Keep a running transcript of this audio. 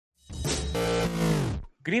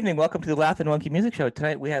Good evening. Welcome to the Laughing Monkey Music Show.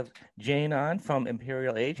 Tonight we have Jane on from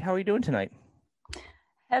Imperial Age. How are you doing tonight?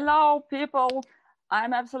 Hello, people.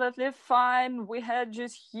 I'm absolutely fine. We had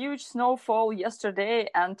just huge snowfall yesterday,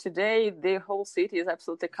 and today the whole city is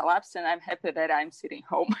absolutely collapsed. And I'm happy that I'm sitting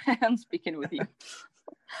home and speaking with you.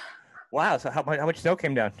 Wow. So how much snow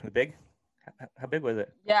came down? Big? How big was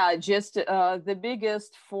it? Yeah, just the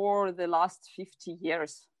biggest for the last 50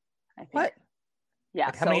 years, I think. What? Yeah.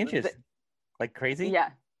 Like how many inches? Like crazy? Yeah.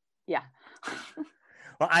 Yeah.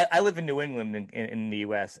 Well, I live in New England in the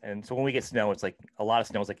U.S., and so when we get snow, it's like a lot of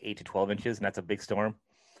snow is like 8 to 12 inches, and that's a big storm.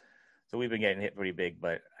 So we've been getting hit pretty big,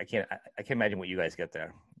 but I can't imagine what you guys get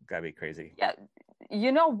there. Gotta be crazy. Yeah.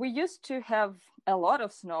 We used to have a lot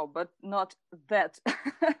of snow, but not that,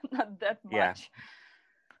 not that much.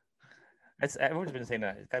 Yeah. Everyone's been saying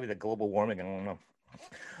that. It's gotta be the global warming. I don't know.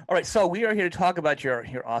 All right, so we are here to talk about your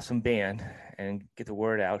awesome band and get the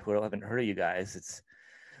word out. Who haven't heard of you guys?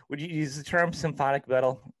 Would you use the term symphonic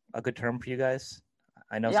metal a good term for you guys?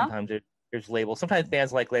 I know sometimes there's labels. Sometimes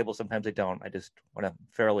bands like labels, sometimes they don't. I just want to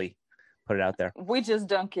fairly put it out there. We just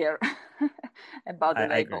don't care about the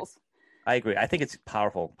labels. I agree. I think it's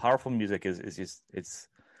powerful. Powerful music is just it's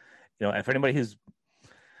and for anybody who's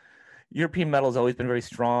European metal has always been very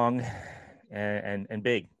strong and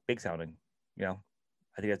big sounding.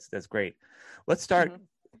 I think that's great. Let's start.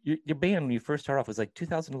 Your band when you first started off was like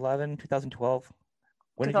 2011, 2012.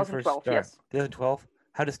 When did you first start? Yes. 2012.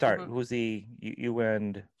 How to start? Who was you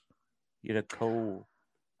and you had a co?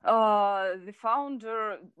 The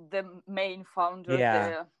founder, the main founder,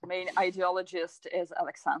 the main ideologist is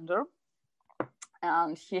Alexander,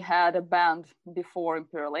 and he had a band before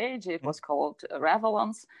Imperial Age. It was called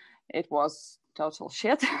Revelance. It was total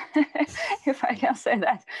shit, if I can say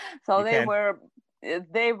that. So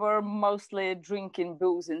they were mostly drinking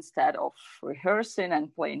booze instead of rehearsing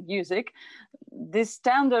and playing music. The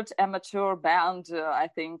standard amateur band, I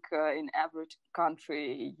think in every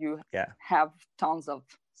country you have tons of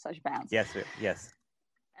such bands. Yes.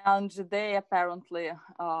 And they apparently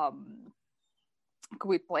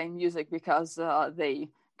quit playing music because they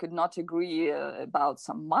could not agree about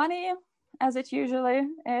some money, as it usually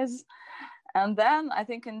is. And then I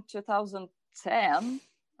think in 2010,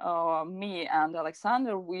 me and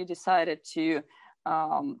Alexander, we decided to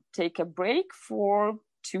take a break for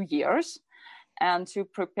 2 years and to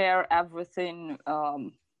prepare everything,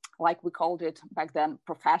 like we called it back then,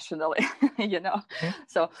 professionally,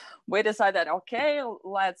 So we decided, okay,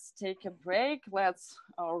 let's take a break. Let's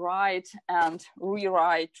write and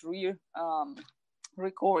rewrite,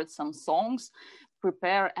 record some songs,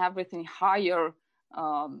 prepare everything, hire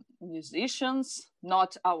musicians,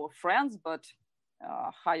 not our friends, but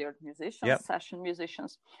hired musicians, session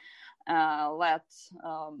musicians. Let's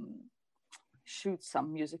shoot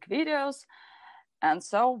some music videos. And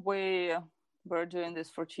so we were doing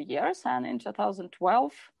this for 2 years. And in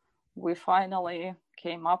 2012, we finally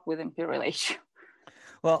came up with Imperial Age.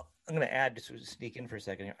 Well, I'm going to add, just to sneak in for a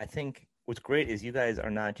second here. I think what's great is you guys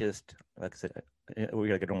are not just, like I said,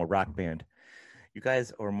 we're like a normal rock band. You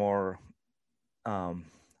guys are more of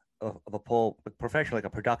a pull, professional, like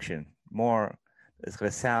a production, more. It's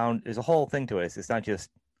going to sound, there's a whole thing to it. It's not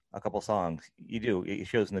just a couple songs. It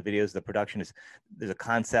shows in the videos, the production there's a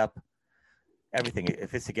concept, everything. It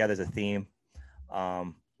fits together as a theme,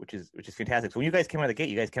 which is fantastic. So when you guys came out of the gate,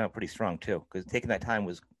 you guys came out pretty strong too, because taking that time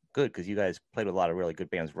was good because you guys played with a lot of really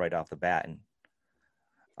good bands right off the bat.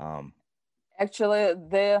 And actually,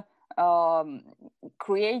 the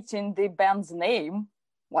creating the band's name,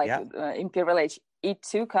 like Imperial Age, it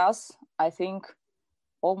took us, I think,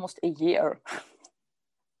 almost a year.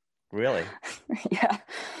 Really? Yeah,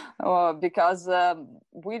 because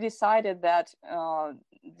we decided that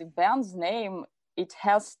the band's name, it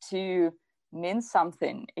has to mean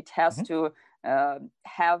something. It has to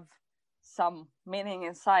have some meaning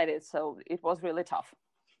inside it. So it was really tough.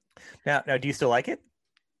 Now, do you still like it?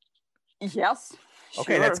 Yes.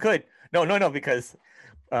 Okay, sure. That's good. No, because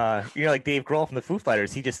like Dave Grohl from the Foo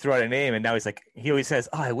Fighters, he just threw out a name, and now he's like, he always says,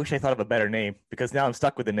 "Oh, I wish I thought of a better name," because now I'm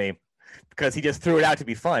stuck with the name because he just threw it out to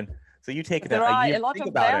be fun. So you take there are a year a lot to think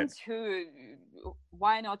of about bands who,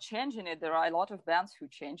 why not changing it? There are a lot of bands who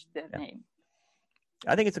changed their name.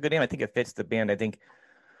 I think it's a good name. I think it fits the band. I think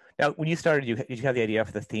now when you started, did you have the idea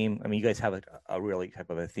for the theme? I mean, you guys have a really type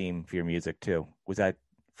of a theme for your music too. Was that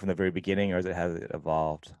from the very beginning, or has it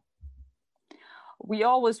evolved? We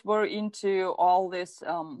always were into all this,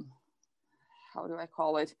 how do I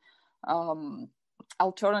call it,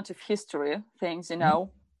 alternative history things,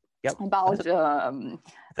 about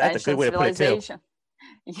that's a good way to put it too.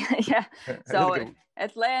 So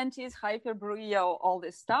Atlantis, Hyperborea, all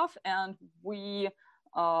this stuff, and we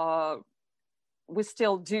we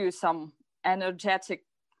still do some energetic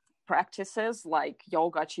practices like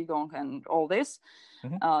yoga, qigong, and all this.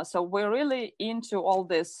 Mm-hmm. So we're really into all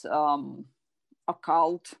this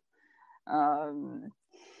occult,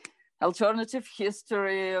 alternative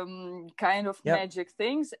history, kind of magic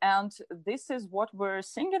things, and this is what we're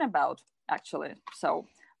singing about, actually. So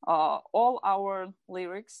all our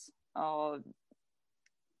lyrics,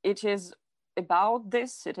 it is about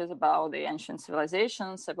this. It is about the ancient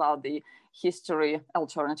civilizations, about the history,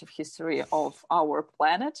 alternative history of our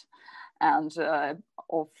planet and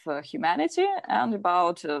of humanity, and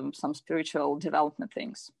about some spiritual development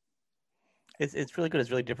things. It's really good.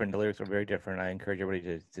 It's really different. The lyrics are very different. I encourage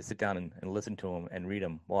everybody to sit down and listen to them and read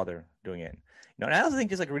them while they're doing it. And I also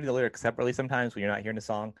think just like reading the lyrics separately sometimes when you're not hearing the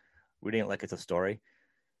song, reading it like it's a story.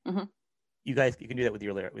 Mm-hmm. You can do that with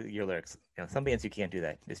your lyrics. Some bands you can't do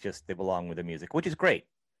that. It's just they belong with the music, which is great.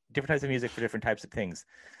 Different types of music for different types of things.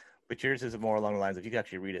 But yours is more along the lines of you can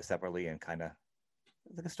actually read it separately and kind of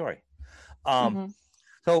like a story.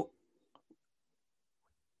 So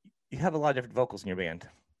you have a lot of different vocals in your band.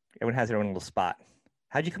 Everyone has their own little spot.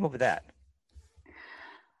 How'd you come up with that?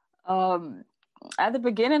 At the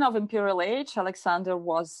beginning of Imperial Age, Alexander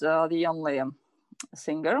was the only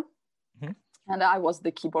singer, mm-hmm. and I was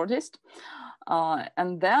the keyboardist.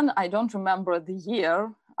 And then I don't remember the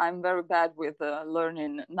year. I'm very bad with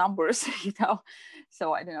learning numbers,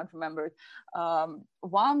 so I do not remember it.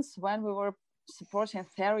 Once when we were supporting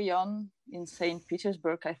Therion in St.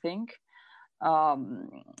 Petersburg, I think,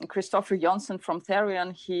 Christopher Jonsson from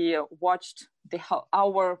Therion, he watched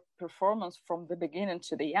our performance from the beginning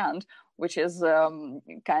to the end, which is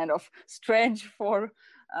kind of strange for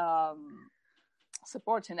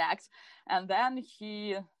supporting acts. And then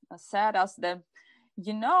he said us that,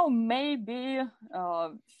 maybe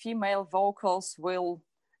female vocals will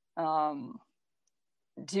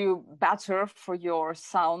do better for your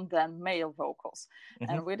sound than male vocals.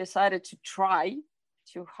 Mm-hmm. And we decided to try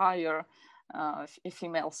to hire a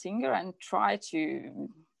female singer and try to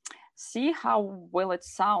see how will it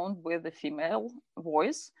sound with a female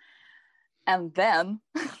voice. And then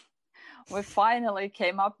we finally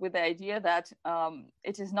came up with the idea that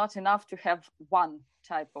it is not enough to have one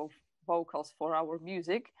type of vocals for our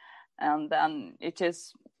music, and then it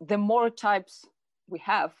is the more types we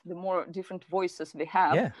have, the more different voices we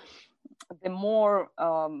have, the more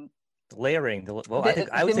layering.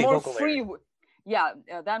 I would say more vocal free layering.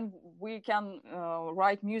 Then we can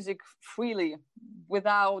write music freely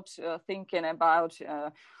without thinking about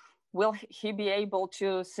will he be able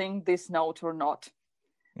to sing this note or not.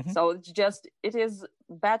 Mm-hmm. So it is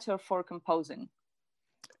better for composing.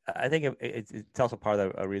 I think it's also part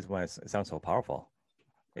of the reason why it sounds so powerful.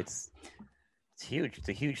 It's huge. It's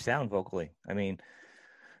a huge sound vocally. I mean,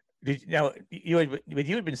 you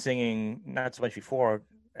had been singing not so much before.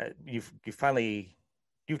 You've totally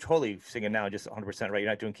singing now, just 100%, right? You're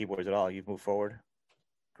not doing keyboards at all. You've moved forward,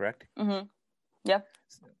 correct? Mm-hmm. Yeah.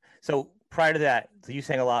 So prior to that, so you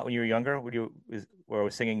sang a lot when you were younger. Or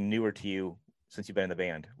was singing newer to you since you've been in the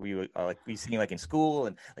band? Were you were you singing like in school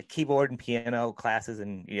and like keyboard and piano classes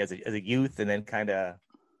and as a youth, and then kind of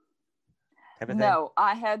type of thing? No,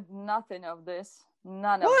 I had nothing of this.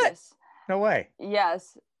 None what? of this. No way.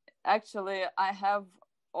 Yes, actually, I have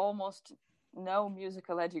almost no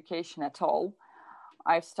musical education at all.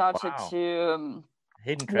 I've started to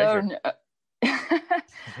hidden treasure. learn.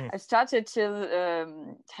 I started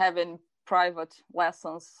to having private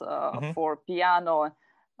lessons for piano.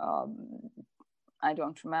 I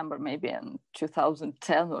don't remember, maybe in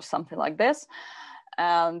 2010 or something like this.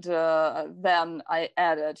 And then I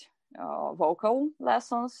added vocal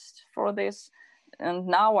lessons for this. And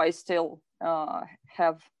now I still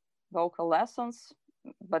have vocal lessons,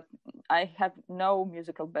 but I have no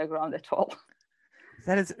musical background at all.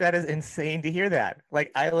 That is insane to hear that.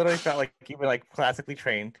 Like, I literally felt like you were like classically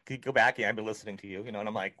trained. Could you go back? Yeah, I've been listening to you, and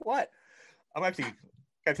I'm like, what? I'm actually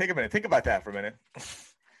gotta take a minute. Think about that for a minute.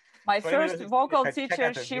 My first vocal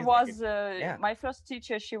teacher, she was my first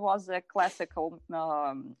teacher. She was a classical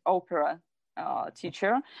opera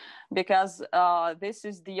teacher, because this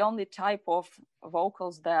is the only type of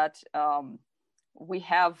vocals that we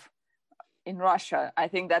have in Russia. I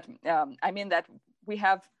think that that we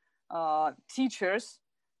have teachers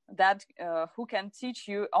that who can teach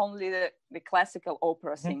you only the classical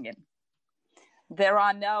opera singing. There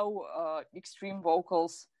are no extreme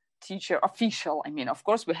vocals teacher official. Of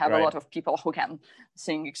course we have a lot of people who can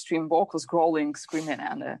sing extreme vocals, growling, screaming,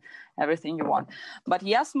 and everything you want. But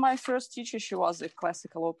yes, my first teacher, she was a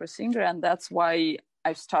classical opera singer, and that's why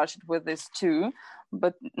I've started with this too.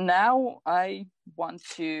 But now I want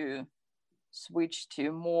to switch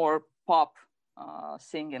to more pop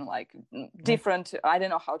singing, like different, I don't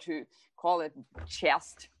know how to call it,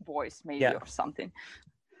 chest voice maybe or something.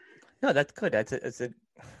 No, that's good. That's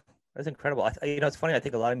incredible. It's funny. I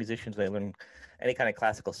think a lot of musicians, when they learn any kind of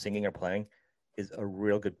classical singing or playing, is a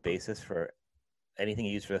real good basis for anything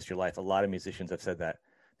you use for the rest of your life. A lot of musicians have said that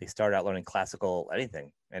they start out learning classical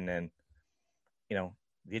anything, and then,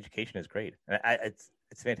 the education is great. And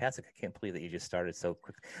it's fantastic. I can't believe that you just started so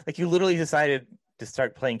quick. Like, you literally decided to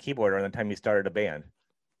start playing keyboard around the time you started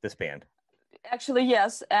this band. Actually,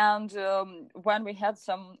 yes. And when we had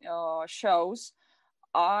some shows,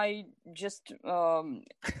 I just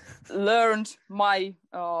learned my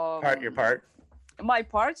your part. My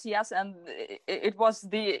parts, yes, and it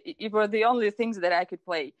were the only things that I could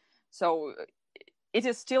play. So it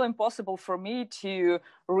is still impossible for me to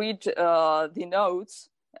read the notes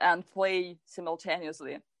and play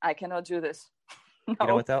simultaneously. I cannot do this. No. You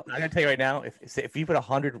know what, though? I'm going to tell you right now, if you put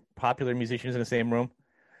 100 popular musicians in the same room,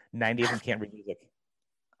 90 of them can't read music.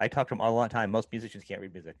 I talk to them all the time. Most musicians can't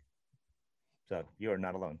read music. So you are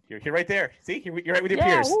not alone. You're right there. See, you're right with your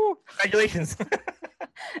peers. Woo. Congratulations.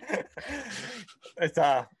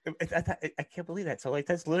 I can't believe that. So, like,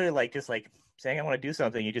 that's literally like just like saying I want to do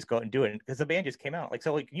something. You just go out and do it because the band just came out. Like,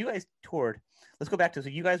 so like you guys toured. Let's go back to, so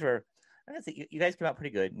you guys were, I guess you guys came out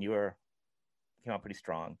pretty good, and came out pretty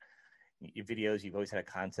strong. Your videos, you've always had a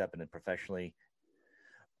concept, and then professionally,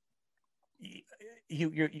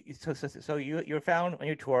 so you're found on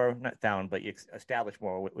your tour, not found, but you established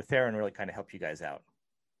more with Theron. Really kind of helped you guys out.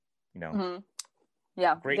 Mm-hmm.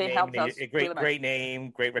 Yeah, great they name, helped us. Great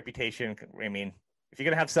name, great reputation. I mean, if you're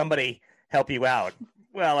gonna have somebody help you out,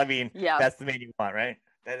 well, I mean, that's the man you want, right?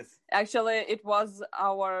 That is actually, it was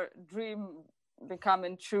our dream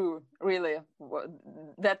becoming true. Really,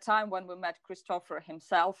 that time when we met Christopher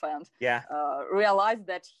himself and realized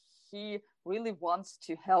that he really wants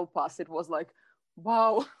to help us. It was like,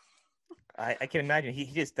 wow. I can imagine.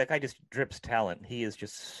 That guy just drips talent. He is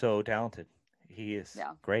just so talented. He is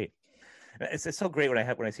great. It's so great when I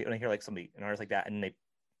hear like somebody, an artist like that, and they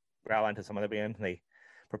grow onto some other band and they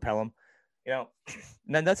propel them. And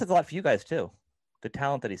then that says a lot for you guys too. The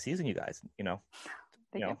talent that he sees in you guys. Thank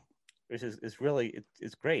you. Which is really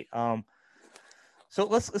it's great. So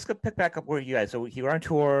let's go pick back up where you guys. So you were on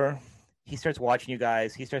tour. He starts watching you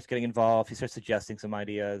guys. He starts getting involved. He starts suggesting some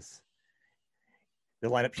ideas. The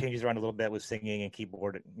lineup changes around a little bit with singing and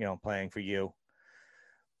keyboard, playing for you.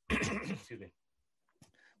 Excuse me.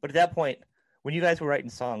 But at that point, when you guys were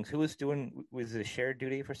writing songs, was it a shared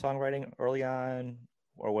duty for songwriting early on?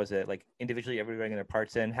 Or was it like individually everybody writing their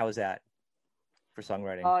parts in? How was that for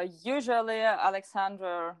songwriting? Usually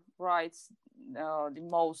Alexander writes the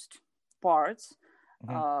most parts,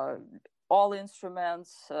 all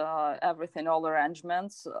instruments, everything, all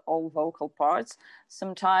arrangements, all vocal parts.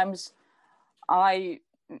 Sometimes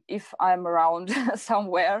if I'm around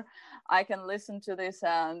somewhere, I can listen to this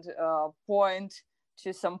and point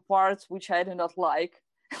to some parts which I do not like.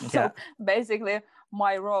 So basically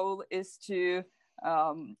my role is to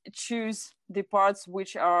choose the parts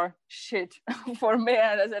which are shit for me,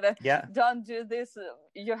 and I said, don't do this,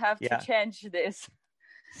 you have to change this.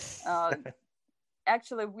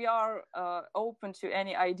 Actually, we are open to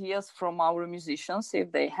any ideas from our musicians.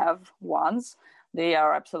 If they have ones, they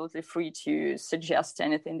are absolutely free to suggest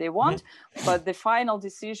anything they want. But the final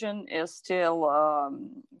decision is still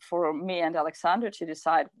for me and Alexander to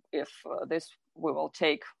decide if this we will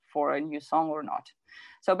take for a new song or not.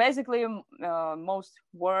 So basically, most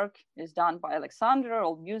work is done by Alexander,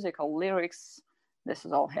 all music, all lyrics. This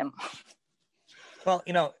is all him. Well,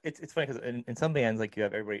 it's funny because in some bands, like, you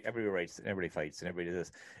have everybody writes and everybody fights and everybody does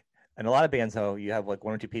this. And a lot of bands, though, you have like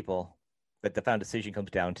one or two people that the final decision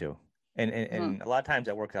comes down to. And a lot of times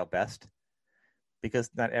that works out best because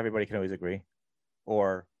not everybody can always agree,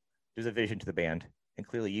 or there's a vision to the band, and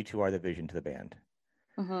clearly you two are the vision to the band.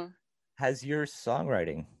 Has your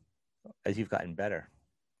songwriting, as you've gotten better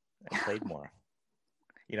and played more,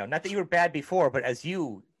 not that you were bad before, but as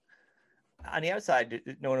you, on the outside,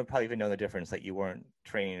 no one would probably even know the difference, that you weren't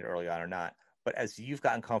trained early on or not, but as you've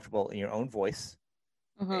gotten comfortable in your own voice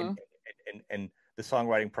and the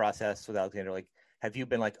songwriting process with Alexander, like, have you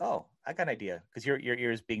been like, oh, I got an idea? Because your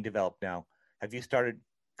ear is being developed now. Have you started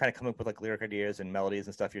kind of coming up with like lyric ideas and melodies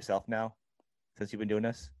and stuff yourself now since you've been doing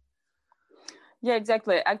this? Yeah,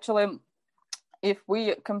 exactly. Actually, if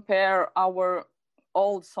we compare our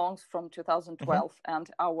old songs from 2012 and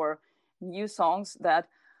our new songs, that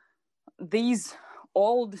these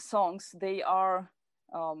old songs, they are,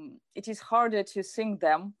 it is harder to sing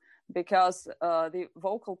them because the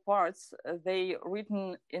vocal parts, they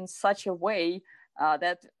written in such a way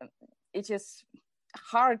that it is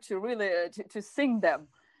hard to really to sing them,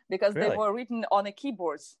 because Really? they were written on a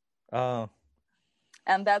keyboards. Oh.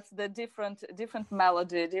 And that's the different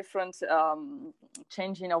melody, different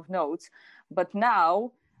changing of notes. But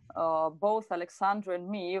now, both Alexandra and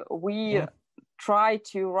me, we try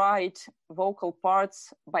to write vocal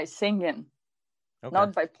parts by singing,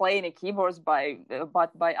 not by playing the keyboards,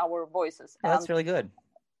 but by our voices. Oh, that's really good.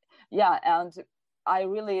 Yeah, and I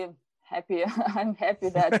really happy. I'm happy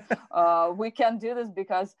that we can do this,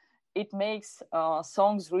 because it makes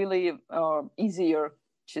songs really easier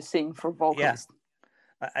to sing for vocalists. Yeah.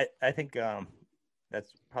 I think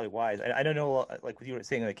that's probably wise. I don't know, like with you were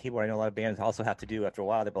saying on the keyboard, I know a lot of bands also have to do after a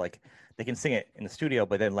while. They're like, they can sing it in the studio,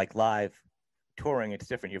 but then like live touring, it's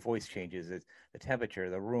different. Your voice changes, the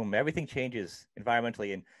temperature, the room, everything changes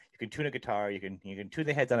environmentally, and you can tune a guitar, you can tune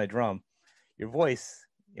the heads on a drum. Your voice,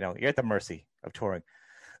 you're at the mercy of touring.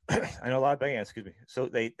 I know a lot of bands, excuse me, so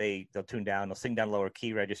they'll tune down, they'll sing down lower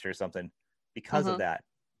key register or something because of that.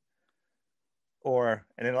 And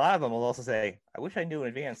then a lot of them will also say, I wish I knew in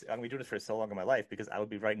advance. I'm going to be doing this for so long in my life, because I would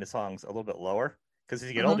be writing the songs a little bit lower. Because as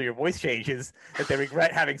you get older, your voice changes. That they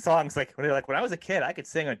regret having songs like when I was a kid, I could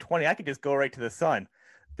sing on 20. I could just go right to the sun.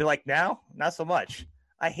 They're like, now, not so much.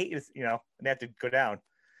 I hate it, and they have to go down.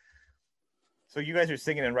 So you guys are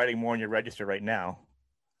singing and writing more in your register right now.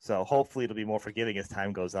 So hopefully it'll be more forgiving as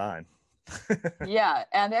time goes on. Yeah,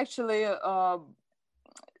 and actually, I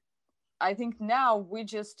think now we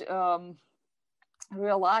just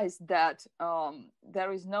realize that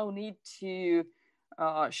there is no need to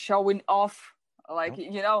showing off, like,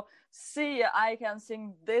 see, I can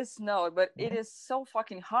sing this note, but it is so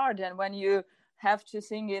fucking hard. And when you have to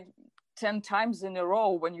sing it 10 times in a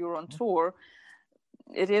row when you're on tour,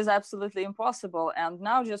 it is absolutely impossible. And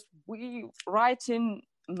now just we write in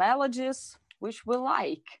melodies which we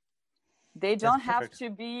like. They don't have to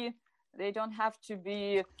be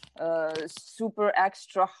super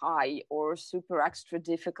extra high or super extra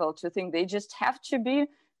difficult to think. They just have to be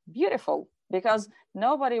beautiful, because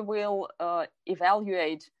nobody will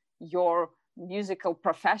evaluate your musical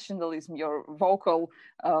professionalism, your vocal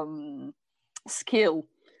skill.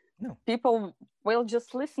 No. People will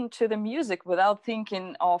just listen to the music without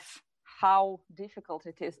thinking of how difficult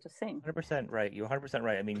it is to sing. 100% right. You're 100%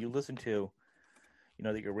 right. I mean, you listen to,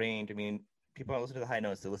 that your range. I mean, people don't listen to the high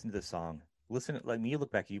notes. They listen to the song. Listen, like me, you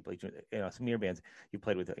look back, you played, some of your bands you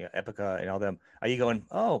played with, Epica and all them. Are you going,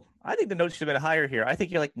 oh, I think the notes should have been higher here? I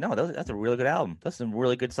think you're like, no, that's a really good album. Those are some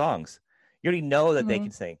really good songs. You already know that they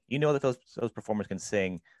can sing. You know that those performers can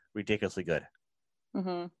sing ridiculously good.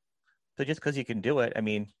 Mm-hmm. So just because you can do it, I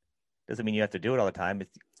mean, doesn't mean you have to do it all the time.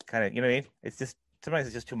 It's kind of, you know what I mean? It's just, sometimes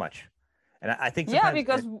it's just too much. And I think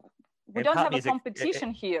because we don't have a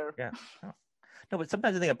competition here. Yeah. No, but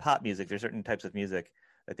sometimes I think in pop music, there's certain types of music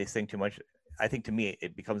that they sing too much. I think to me,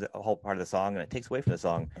 it becomes a whole part of the song, and it takes away from the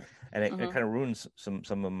song, and it kind of ruins some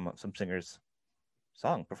singers'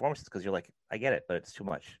 song performances, because you're like, I get it, but it's too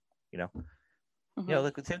much, Like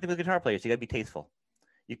same thing with guitar players. You got to be tasteful.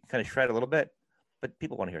 You can kind of shred a little bit, but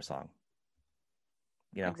people want to hear a song.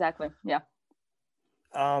 Exactly. Yeah.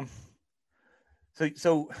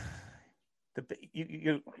 So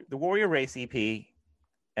the Warrior Race EP,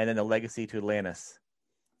 and then the Legacy to Atlantis.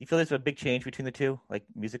 You feel there's a big change between the two, like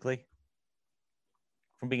musically,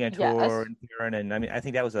 from being on tour and I mean, I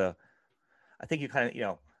think that was I think you kind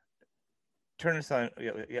of turn the sun,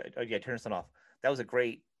 turn the sun off. That was a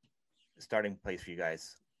great starting place for you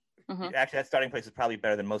guys. Actually, that starting place is probably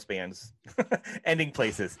better than most bands' ending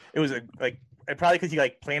places. It was probably because you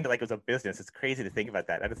planned it like it was a business. It's crazy to think about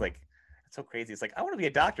that. It's so crazy. It's like, I want to be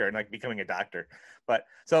a doctor, and becoming a doctor. But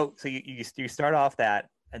so you start off that,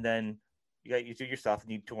 and then you do your stuff,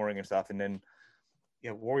 and you touring and stuff, and then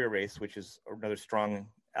Warrior Race, which is another strong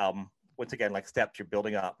album. Once again, like steps, you're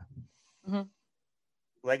building up.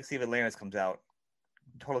 Legacy of Atlantis comes out,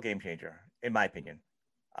 total game changer, in my opinion.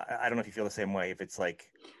 I don't know if you feel the same way. If it's like,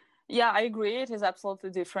 yeah, I agree. It is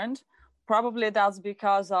absolutely different. Probably that's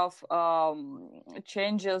because of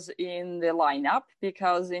changes in the lineup,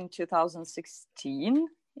 because in 2016,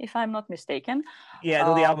 if I'm not mistaken. Yeah,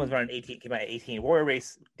 no, the album was around 18, came out at 18. Warrior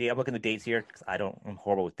Race, I'm looking at the dates here, because I'm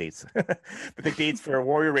horrible with dates. But the dates for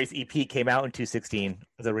Warrior Race EP came out in 2016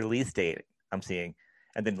 as a release date, I'm seeing.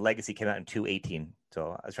 And then Legacy came out in 2018.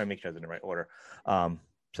 So I was trying to make sure I was in the right order.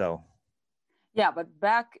 Yeah, but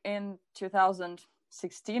back in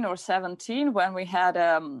 2016 or 17, when we had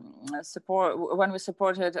when we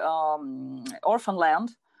supported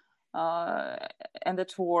Orphanland and the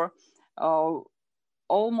tour, all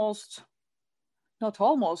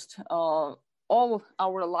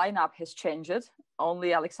our lineup has changed.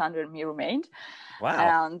 Only Alexander and me remained.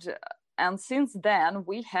 Wow. And And since then,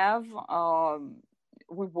 we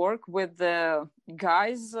work with the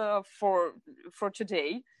guys for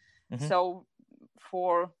today. Mm-hmm. So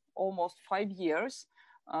for almost 5 years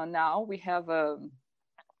now, we have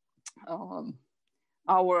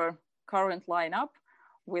our current lineup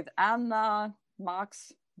with Anna,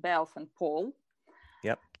 Max, Belf, and Paul.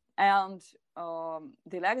 Yep. And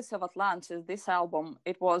The Legacy of Atlantis, this album,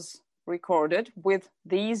 it was recorded with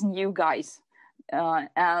these new guys.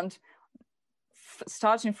 And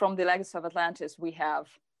starting from The Legacy of Atlantis, we have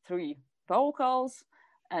 3 vocals,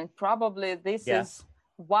 and probably this is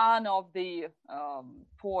one of the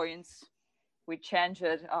points we changed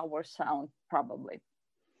our sound, probably.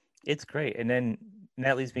 It's great. And then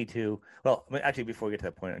that leads me to, well, actually, before we get to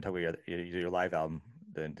that point, I'm talking about your live album,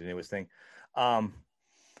 the newest thing.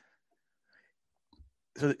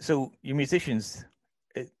 So your musicians,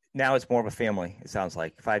 now it's more of a family, it sounds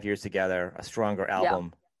like. 5 years together, a stronger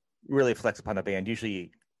album, really reflects upon the band.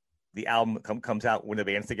 Usually the album comes out when the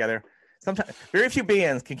band's together. Sometimes very few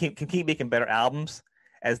bands can keep making better albums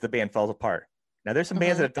as the band falls apart. Now there's some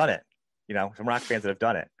bands that have done it, some rock bands that have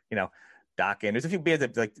done it, Dokken. There's a few bands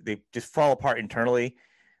that like they just fall apart internally,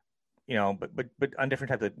 but on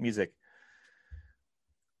different types of music.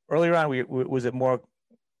 Earlier on, was it more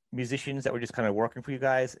musicians that were just kind of working for you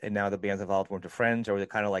guys, and now the band's evolved more into friends, or was it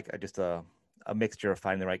kind of like just a mixture of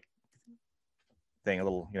finding the right thing, a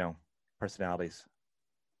little, personalities?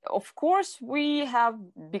 Of course, we have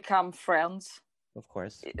become friends. Of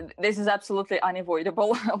course, this is absolutely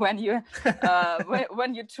unavoidable when you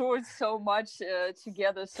when you toured so much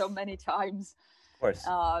together so many times. Of course,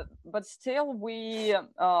 but still we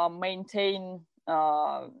maintain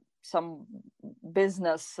some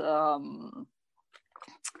business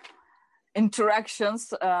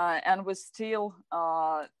interactions, and we still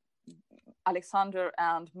Alexander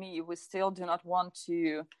and me, we still do not want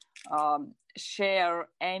to share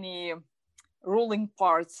any ruling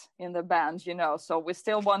parts in the band, so we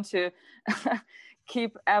still want to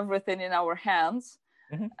keep everything in our hands.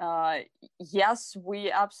 Yes,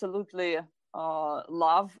 we absolutely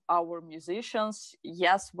love our musicians.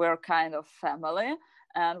 Yes, we're kind of family,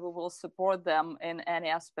 and we will support them in any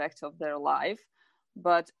aspect of their life,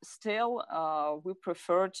 but still we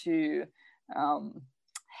prefer to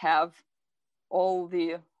have all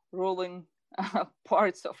the ruling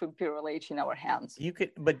parts of Imperial Age in our hands.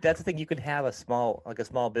 But that's the thing. You could have a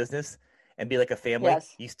small business and be like a family.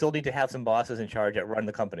 Yes. You still need to have some bosses in charge that run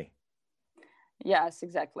the company. Yes,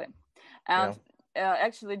 exactly. And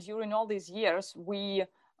actually, during all these years, we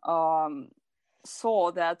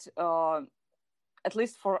saw that, at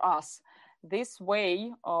least for us, this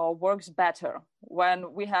way works better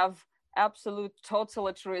when we have absolute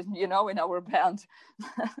totalitarianism, in our band.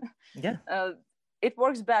 Yeah. It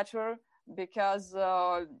works better because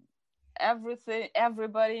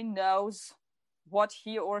everybody knows what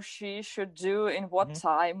he or she should do in what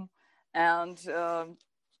time. And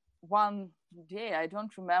one day, I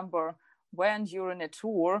don't remember when, during a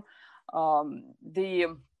tour,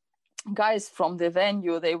 the guys from the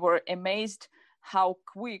venue, they were amazed how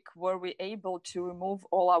quick were we able to remove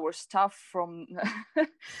all our stuff from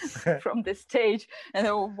from the stage. And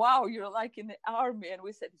they were, wow, you're like in the army. And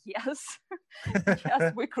we said, yes.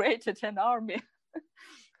 Yes, we created an army.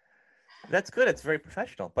 That's good. It's very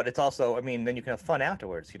professional, but it's also, then you can have fun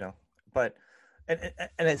afterwards, but and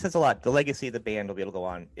it says a lot. The legacy of the band will be able to go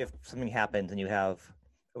on. If something happens and you have,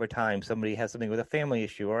 over time, somebody has something with a family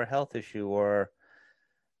issue or a health issue, or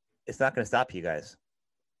it's not going to stop you guys.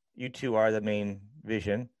 You two are the main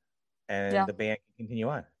vision, and the band can continue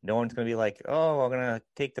on. No one's going to be like, oh, I'm going to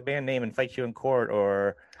take the band name and fight you in court,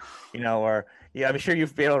 or, I'm sure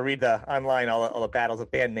you've been able to read online all the battles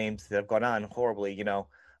of band names that have gone on horribly, You're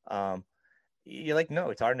like, no,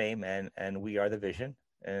 it's our name, and we are the vision,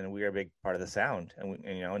 and we are a big part of the sound, and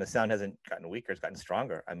and the sound hasn't gotten weaker; it's gotten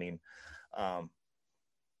stronger. I think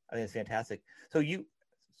it's fantastic. So then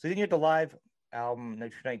you had the live album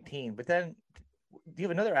 19, but then you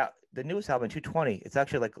have another the newest album 220. It's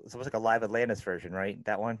actually it's almost like a live Atlantis version, right?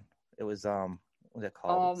 That one. It was what was it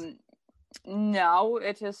called? No,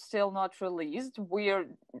 it is still not released. We're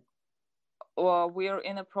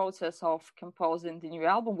in a process of composing the new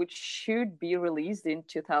album, which should be released in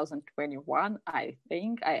 2021. I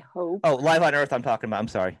hope. Oh, Live on Earth. I'm talking about. I'm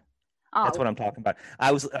sorry. Oh. That's what I'm talking about.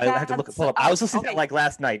 I had to pull up. I was listening to that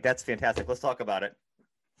last night. That's fantastic. Let's talk about it.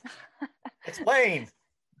 Explain.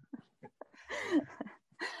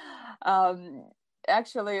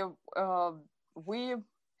 Actually, we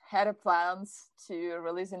had plans to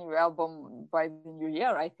release a new album by the new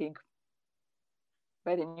year, I think.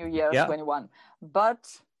 By the new year, 21.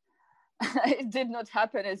 But it did not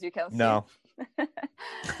happen, as you can see. No.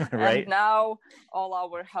 Right. And now all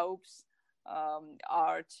our hopes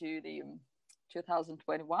are to the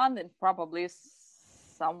 2021, and probably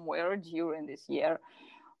somewhere during this year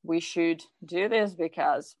we should do this,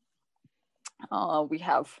 because we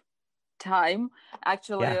have time.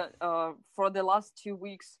 Actually, for the last 2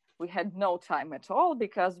 weeks we had no time at all,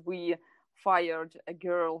 because we fired a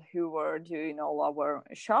girl who were doing all our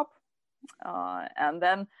shop, and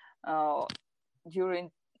then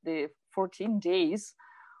during the 14 days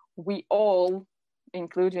we all,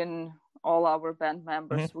 including all our band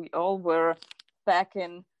members, we all were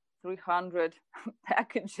packing 300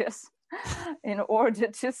 packages in order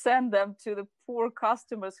to send them to the poor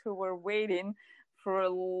customers who were waiting for a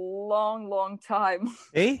long time.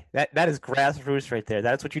 Hey, that is grassroots right there.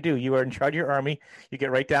 That's what you do. You are in charge of your army. You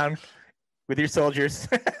get right down with your soldiers.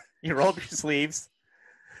 You roll up your sleeves.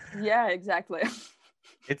 Yeah, exactly.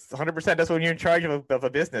 It's 100%. That's when you're in charge of a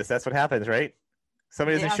business. That's what happens, right?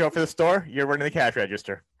 Somebody doesn't show up for the store, you're running the cash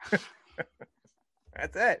register.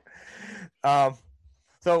 That's it.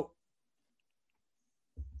 So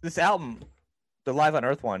this album, the Live on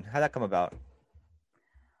Earth one, how'd that come about?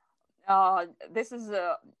 This is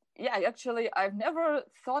actually I've never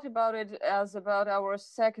thought about it as about our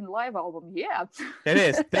second live album yet. It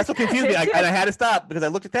is. That's what confused me. And I had to stop because I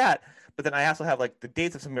looked at that, but then I also have like the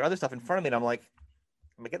dates of some of your other stuff in front of me, and I'm like,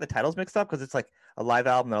 am I getting the titles mixed up? Because it's like a live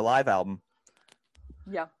album and a live album.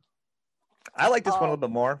 Yeah. I like this one a little bit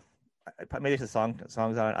more. Maybe it's the songs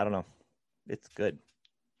on it. I don't know. It's good.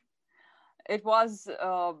 It was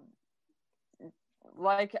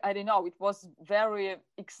like, I don't know, it was very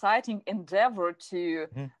exciting endeavor to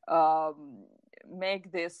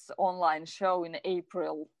make this online show in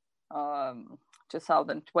April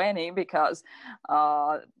 2020, because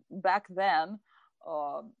back then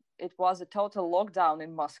it was a total lockdown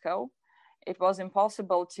in Moscow. It was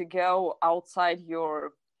impossible to go outside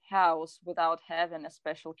your house without having a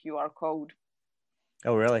special QR code.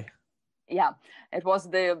 Oh, really? Yeah, it was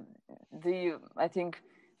the I think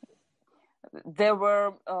there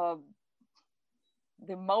were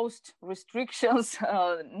the most restrictions.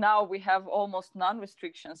 Now we have almost none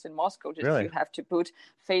restrictions in Moscow. Just really? You have to put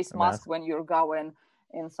face mask when you're going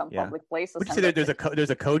in some public places. Would you say there's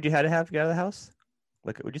a code you had to have to get out of the house?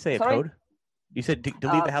 Like, would you say Sorry? A code? You said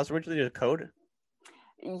to leave the house originally, there's a code?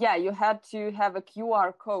 Yeah, you had to have a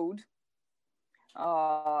QR code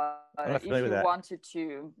if you wanted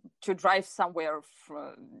to drive somewhere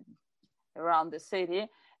around the city.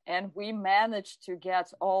 And we managed to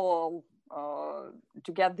get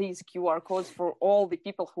these QR codes for all the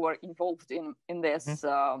people who are involved in this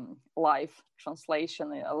live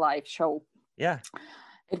translation, a live show. Yeah.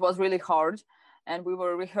 It was really hard. And we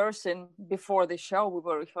were rehearsing before the show. We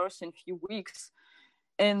were rehearsing a few weeks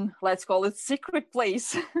in, let's call it, secret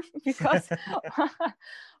place, because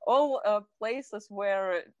all places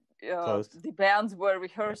where the bands were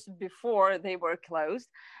rehearsed before, they were closed.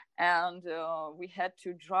 And we had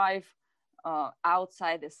to drive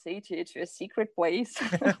outside the city to a secret place.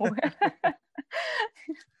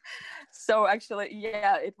 So actually,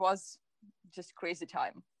 yeah, it was just crazy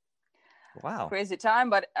time. Wow. Crazy time,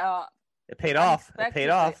 but it paid off. It paid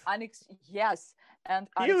off. Yes. And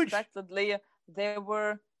huge. Unexpectedly, there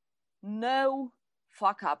were no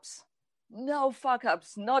fuck-ups. No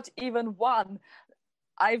fuck-ups, not even one.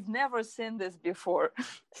 I've never seen this before.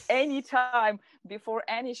 Anytime before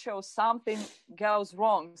any show, something goes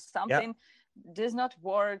wrong. Something does not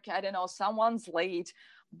work. I don't know, someone's late.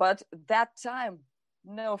 But that time,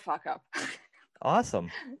 no fuck-up. Awesome.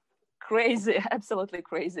 Crazy. Absolutely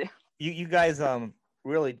crazy. You guys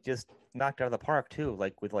really just knocked out of the park too,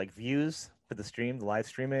 like with like views for the stream, the live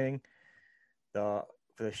streaming, for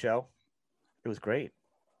the show. It was great.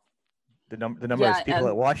 The number of people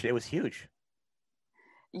that watched it was huge.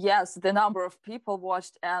 Yes, the number of people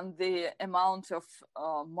watched and the amount of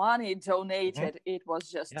money donated, it was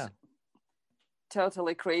just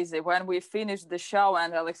totally crazy. When we finished the show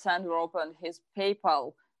and Alexander opened his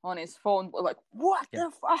PayPal on his phone, we're like, what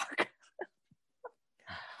the fuck?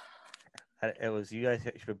 It was, you guys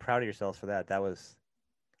should be proud of yourselves for that. That's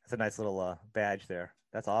a nice little badge there.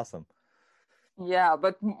 That's awesome. Yeah,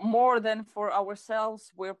 but more than for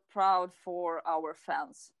ourselves, we're proud for our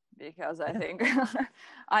fans, because I think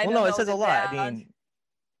it says a lot. I mean,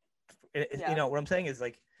 you know what I'm saying is,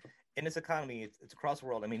 like, in this economy, it's across the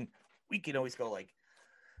world. I mean, we can always go like,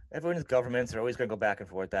 everyone's governments are always going to go back and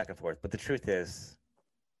forth. But the truth is,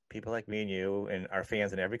 people like me and you and our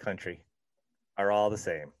fans in every country are all the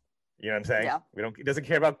same. You know what I'm saying? Yeah. It doesn't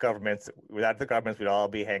care about governments. Without the governments, we'd all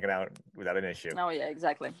be hanging out without an issue. Oh yeah,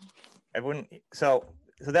 exactly. Everyone. So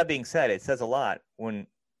so that being said, it says a lot when,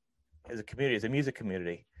 as a community, as a music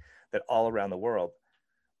community, that all around the world,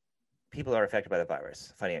 people are affected by the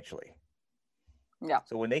virus financially. Yeah.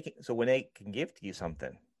 So when they can give to you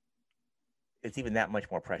something, it's even that much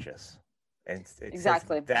more precious. And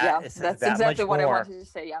exactly. That's exactly what I wanted to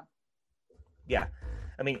say. Yeah. Yeah.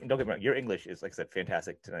 I mean, don't get me wrong. Your English is, like I said,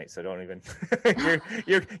 fantastic tonight. So don't even.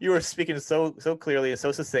 you were speaking so clearly and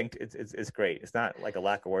so succinct. It's great. It's not like a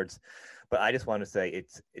lack of words, but I just want to say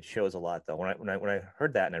it shows a lot though. When I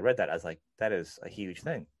heard that and I read that, I was like, that is a huge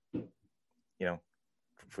thing.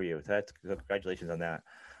 For you. So that's congratulations on that.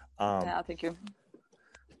 Yeah, thank you.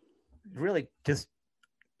 Really, just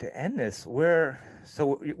to end this,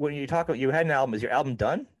 when you talk about, you had an album, is your album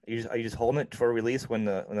done? Are you just holding it for release when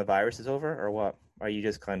the virus is over, or what? Are you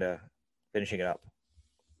just kind of finishing it up?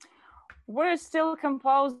 We're still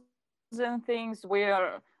composing things. We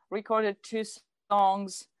recorded 2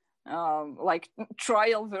 songs, like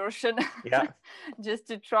trial version, yeah, just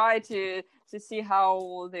to try to see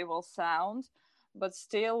how they will sound. But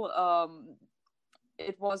still,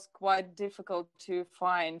 it was quite difficult to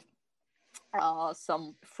find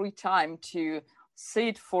some free time to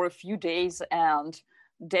sit for a few days and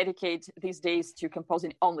dedicate these days to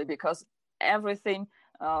composing only, because everybody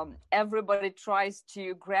tries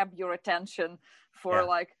to grab your attention for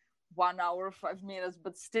like 1 hour, 5 minutes,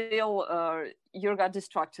 but still you got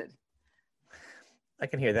distracted. I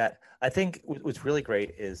can hear that. I think what's really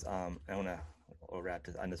great is I want to wrap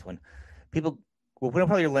on this one. People, we'll put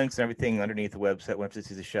up all your links and everything underneath the website once you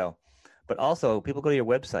see the show, but also people go to your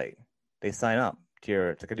website, they sign up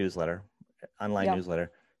to a newsletter, online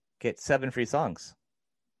newsletter, get 7 free songs.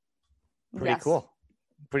 Pretty cool.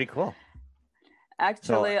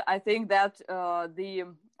 Actually, I think that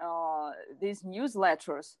these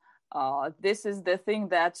newsletters, this is the thing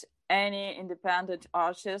that any independent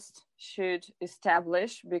artist should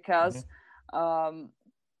establish, because I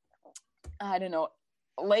don't know,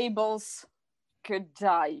 labels could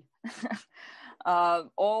die.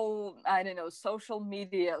 All, I don't know, social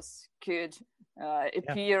medias could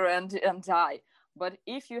appear and die. But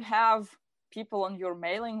if you have people on your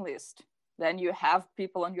mailing list, then you have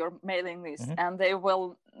people on your mailing list, and they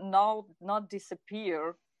will not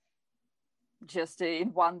disappear just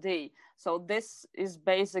in one day. So this is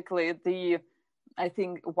basically I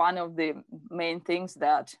think one of the main things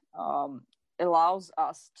that allows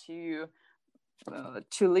us to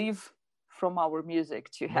live from our music,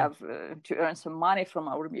 to have to earn some money from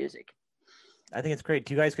our music. I think it's great.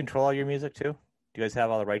 Do you guys control all your music too? Do you guys have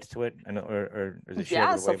all the rights to it, or is it shared?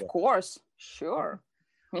 Yes, of course, sure.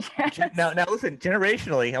 Yes. Now, listen.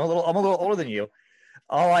 Generationally, I'm a little older than you.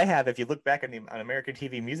 All I have, if you look back on American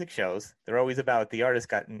TV music shows, they're always about the artist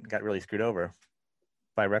got really screwed over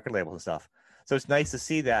by record labels and stuff. So it's nice to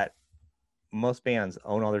see that most bands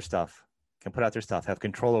own all their stuff, can put out their stuff, have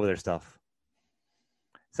control over their stuff.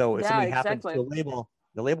 So if something happens to a label,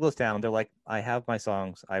 the label goes down. They're like, I have my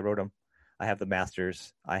songs, I wrote them, I have the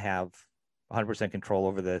masters, I have 100% control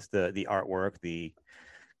over this, the artwork,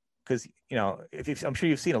 because I'm sure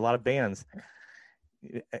you've seen a lot of bands,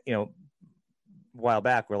 a while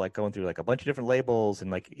back, we're like going through like a bunch of different labels,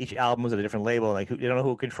 and like each album was at a different label, and like you don't know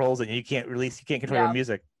who controls it, and you can't control your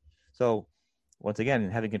music. So once again,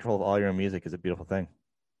 having control of all your own music is a beautiful thing.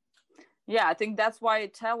 Yeah, I think that's why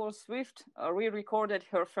Taylor Swift re-recorded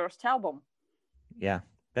her first album. Yeah,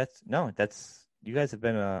 you guys have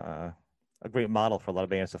been a great model for a lot of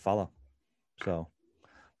bands to follow. So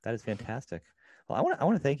that is fantastic. Well, I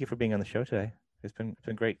want to thank you for being on the show today. It's been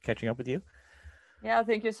great catching up with you. Yeah,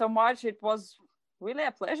 thank you so much. It was really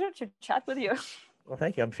a pleasure to chat with you. Well,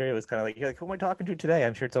 thank you. I'm sure it was kind of like, you're like, who am I talking to today?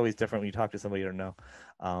 I'm sure it's always different when you talk to somebody you don't know.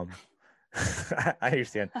 I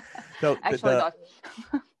understand. So actually not.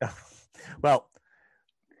 Well,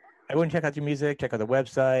 everyone check out your music, check out the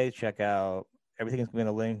website, check out everything is going to be in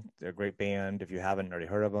the link. They're a great band if you haven't already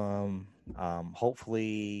heard of them.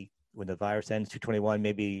 Hopefully when the virus ends, 221,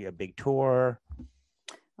 maybe a big tour.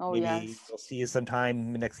 Oh, maybe we'll see you sometime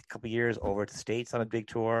in the next couple of years over to the States on a big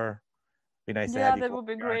tour. Be nice to have you. Yeah, that would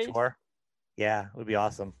be great. Yeah, it would be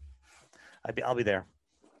awesome. I'll be there.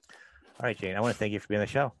 All right, Jane, I want to thank you for being on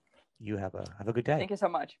the show. You have a good day. Thank you so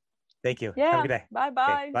much. Thank you. Yeah. Have a good day.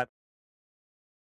 Bye-bye. Okay, bye.